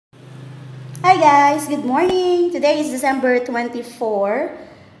Hi guys, good morning. Today is December 24,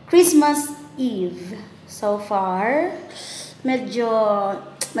 Christmas Eve. So far, medyo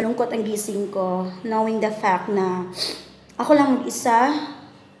malungkot ang gising ko knowing the fact na ako lang mag-isa.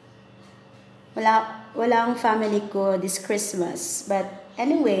 Wala ang family ko this Christmas. But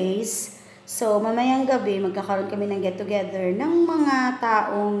anyways, so mamayang gabi magkakaroon kami ng get together ng mga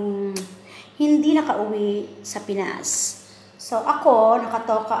taong hindi nakauwi sa Pinas. So ako,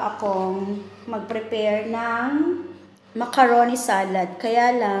 nakatoka akong mag-prepare ng macaroni salad.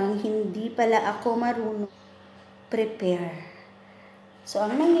 Kaya lang, hindi pala ako marunong prepare. So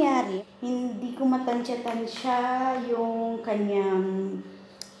ang nangyari, hindi ko matansya-tansya yung kanyang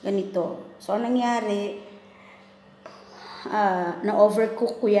ganito. So ang nangyari,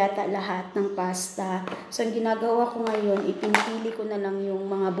 na-overcook ko yata lahat ng pasta. So ang ginagawa ko ngayon, ipinipili ko na lang yung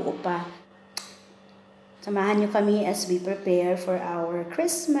mga buo pa. Samahan niyo kami as we prepare for our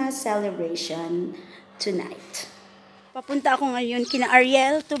Christmas celebration tonight. Papunta ako ngayon kina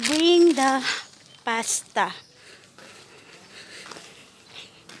Ariel to bring the pasta.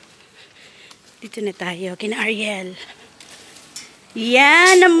 Dito na tayo kina Ariel.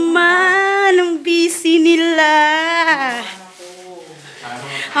 Yan naman, ang busy nila.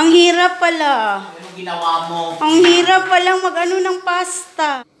 Ang hirap pala. Ginawa mo. Ang hirap palang mag-ano ng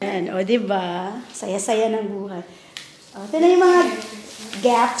pasta. Yan, o diba? Saya-saya ng buhay. O, ito na yung mga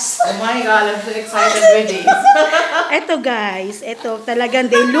gaps. Oh my God, I'm so excited with this. Ito guys, ito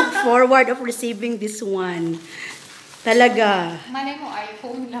talagang they look forward of receiving this one. Talaga. Malay mo,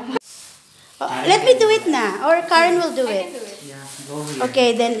 iPhone lang. Let me do it na. Or Karen will do it. Yeah, go here.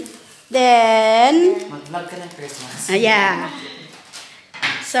 Okay, then mag-vlog ka ng Christmas. Yeah.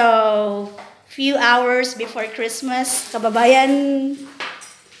 So, few hours before Christmas, kababayan.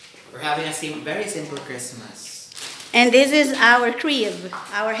 We're having a very simple Christmas. And this is our crib,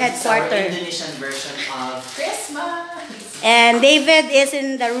 our headquarters. It's our Indonesian version of Christmas. And David is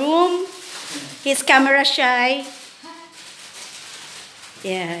in the room. He's camera shy.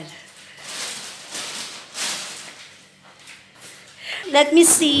 Yeah. Let me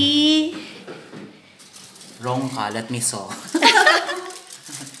see. Wrong ka, let me saw.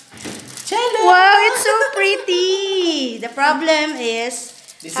 Wow, it's so pretty. The problem is,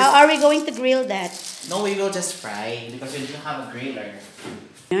 how are we going to grill that? No, we will just fry because we don't have a griller.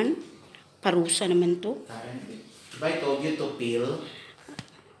 Yan. Parusa naman to. Karen, if I told you to peel.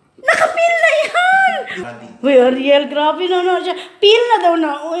 Nakapil na yan! Uy, Ariel, grabe na siya. Peel na daw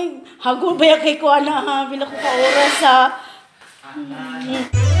na. Uy, hagol ba yung kay Kuana ha? Bila ko ka oras ha.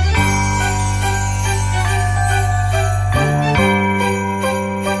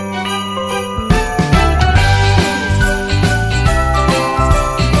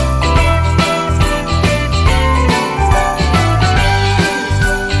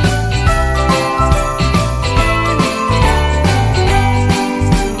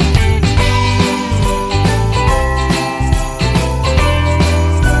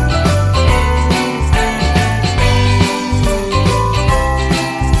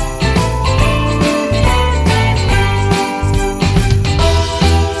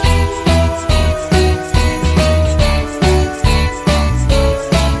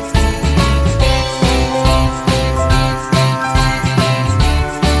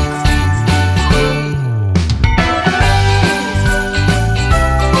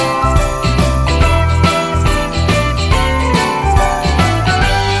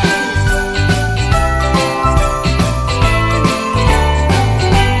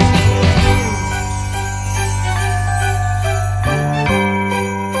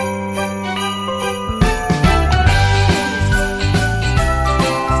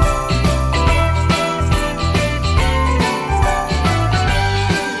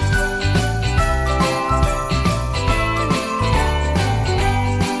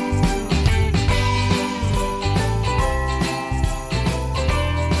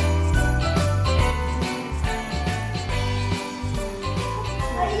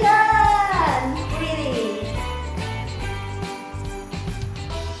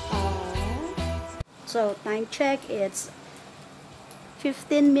 So, time check, it's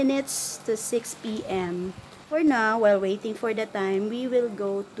 15 minutes to 6 p.m. For now, while waiting for the time, we will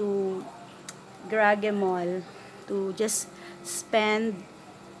go to Grage Mall to just spend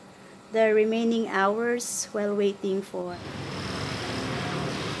the remaining hours while waiting for.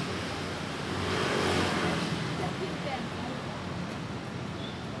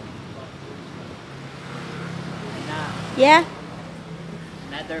 Yeah?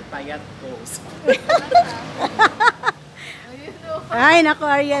 Another payat goes. Ay, naku,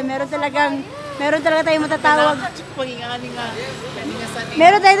 Ariel, meron talaga tayong matatawag. Pangingani nga.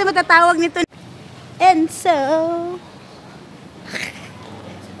 Meron tayong matatawag nito. And so,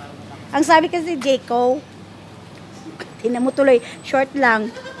 ang sabi kasi Jayco, tinan mo tuloy, short lang.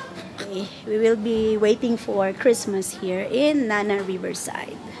 Okay, we will be waiting for Christmas here in Nana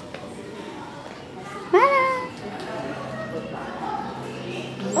Riverside. Mala!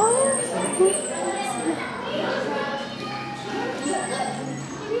 Oh!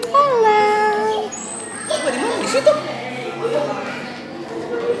 Hello!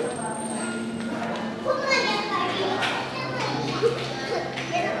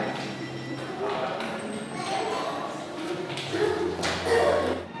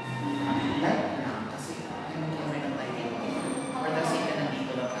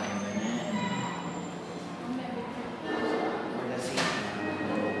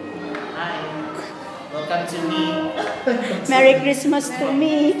 Welcome to me. Merry Christmas to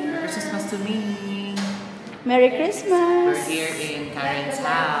me! Christmas to me. Merry We're Christmas! here in Karen's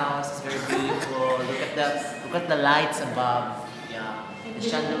house. It's very beautiful. Look at the lights above. Yeah, the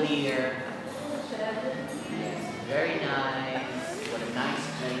chandelier. Yes, very nice. What a nice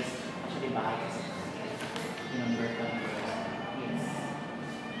place. Actually, Buhay kasi. Number 1.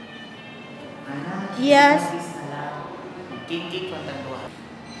 Yes. Yes. Cake lang tanduhan.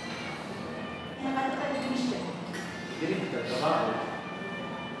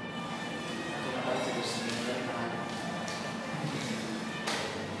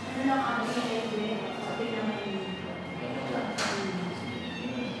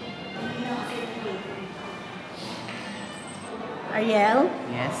 Ariel,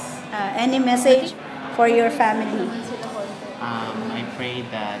 Yes. any message for your family? I pray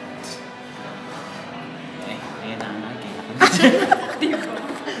that. Ayan na.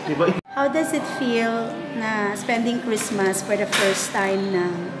 Diba? How does it feel na spending Christmas for the first time na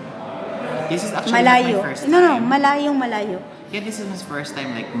This is actually malayo? not my first time. No, malayo. Yeah, this is my first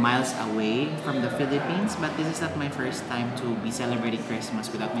time like miles away from the Philippines, but this is not my first time to be celebrating Christmas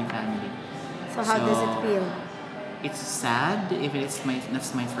without my family. So how does it feel? It's sad if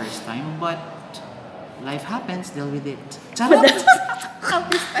that's my first time, but life happens, deal with it. Charot!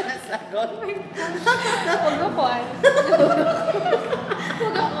 Huwag ako.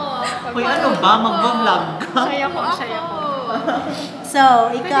 Uy, ano ba? Magbablog ka? Saya ko. So,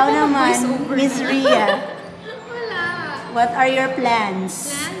 ikaw Pwede ba naman, mag-voice over? Miss Ria, Wala. what are your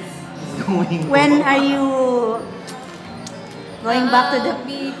plans? Plans? When are you going back to the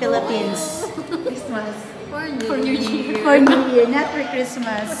Be Philippines? Christmas. For New Year. For New Year, not for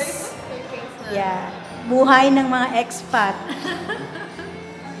Christmas. Yeah. Buhay ng mga expat.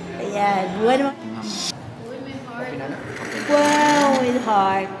 Ayan. Buhay ng mga... Uy, my heart. Wow, with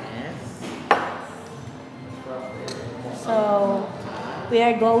heart. So, we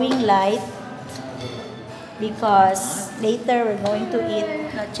are going light because later we're going to eat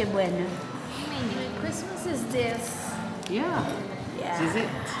Noche Buena. Christmas is this. Yeah. Yeah. This is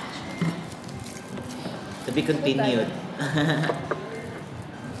it. To be continued.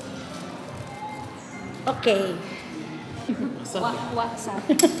 Okay. WhatsApp.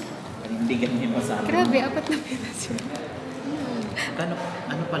 Panindigan niyo masabi. Grabe, 4 na piraso.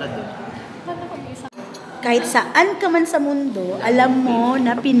 Ano pala doon? Paano kung isa? Kahit saan ka man sa mundo, alam mo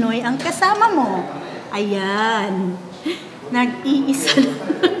na Pinoy ang kasama mo. Ayan. Nag-iisa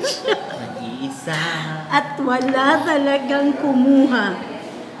lang siya. Nag-iisa. At wala talagang kumuha.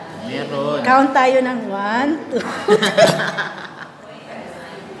 Meron. Count tayo ng 1,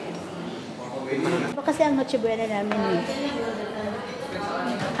 2. Ito kasi ang Noche Buena namin eh.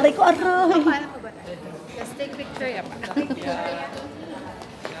 Aray ko, aray! Paano ko ba? Just take picture ya pa.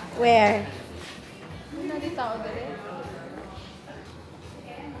 Where? Hindi tao dali.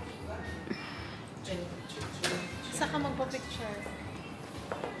 Saka magpa-picture.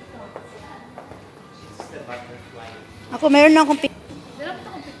 Ako, meron na akong Dapat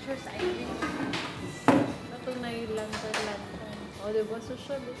akong picture sa ID. Ito na yung lantern. O, diba?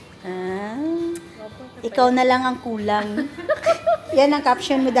 Social. Ikaw na lang ang kulang. Yan ang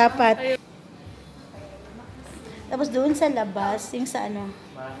caption mo dapat. Tapos doon sa labas, yung sa ano,